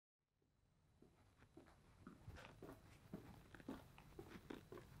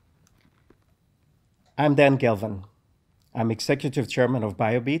I'm Dan Gelvan. I'm Executive Chairman of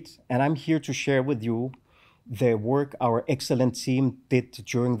Biobeat, and I'm here to share with you the work our excellent team did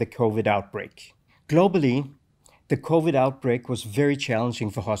during the COVID outbreak. Globally, the COVID outbreak was very challenging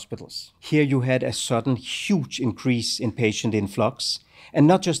for hospitals. Here you had a sudden huge increase in patient influx, and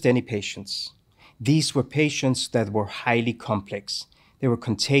not just any patients. These were patients that were highly complex. They were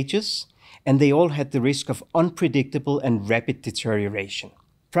contagious, and they all had the risk of unpredictable and rapid deterioration.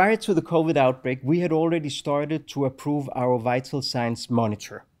 Prior to the COVID outbreak, we had already started to approve our vital signs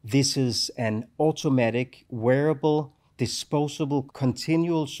monitor. This is an automatic, wearable, disposable,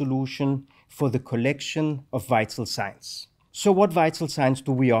 continual solution for the collection of vital signs. So what vital signs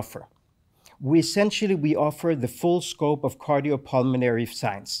do we offer? We offer the full scope of cardiopulmonary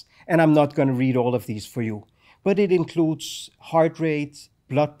signs. And I'm not going to read all of these for you, but it includes heart rate,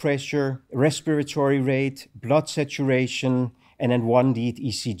 blood pressure, respiratory rate, blood saturation, and then one lead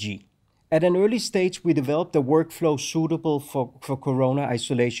ECG. At an early stage, we developed a workflow suitable for corona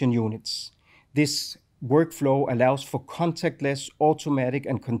isolation units. This workflow allows for contactless, automatic,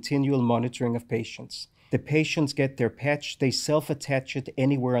 and continual monitoring of patients. The patients get their patch, they self-attach it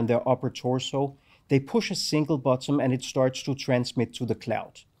anywhere on their upper torso. They push a single button and it starts to transmit to the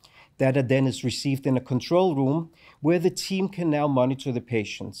cloud. Data then is received in a control room where the team can now monitor the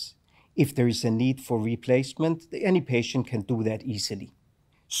patients. If there is a need for replacement, any patient can do that easily.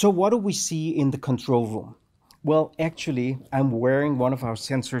 So what do we see in the control room? Well, actually, I'm wearing one of our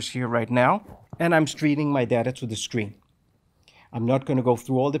sensors here right now, and I'm streaming my data to the screen. I'm not going to go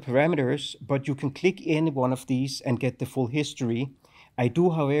through all the parameters, but you can click any one of these and get the full history. I do,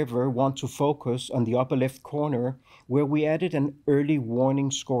 however, want to focus on the upper left corner where we added an early warning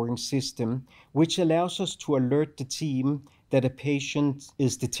scoring system, which allows us to alert the team that a patient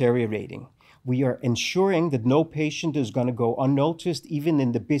is deteriorating. We are ensuring that no patient is going to go unnoticed. Even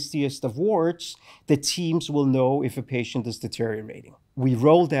in the busiest of wards, the teams will know if a patient is deteriorating. We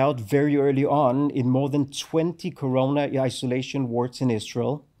rolled out very early on in more than 20 corona isolation wards in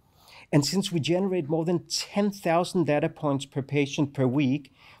Israel. And since we generate more than 10,000 data points per patient per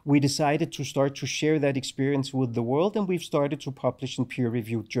week, we decided to start to share that experience with the world, and we've started to publish in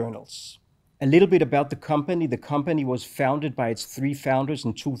peer-reviewed journals. A little bit about the company. The company was founded by its 3 founders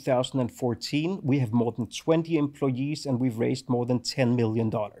in 2014. We have more than 20 employees, and we've raised more than $10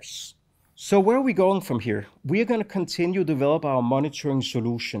 million. So where are we going from here? We are going to continue to develop our monitoring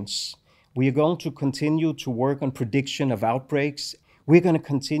solutions. We are going to continue to work on prediction of outbreaks. We're going to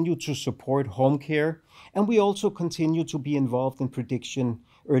continue to support home care, and we also continue to be involved in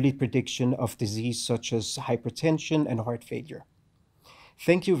early prediction of disease such as hypertension and heart failure.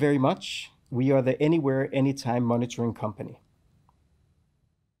 Thank you very much. We are the Anywhere, Anytime monitoring company.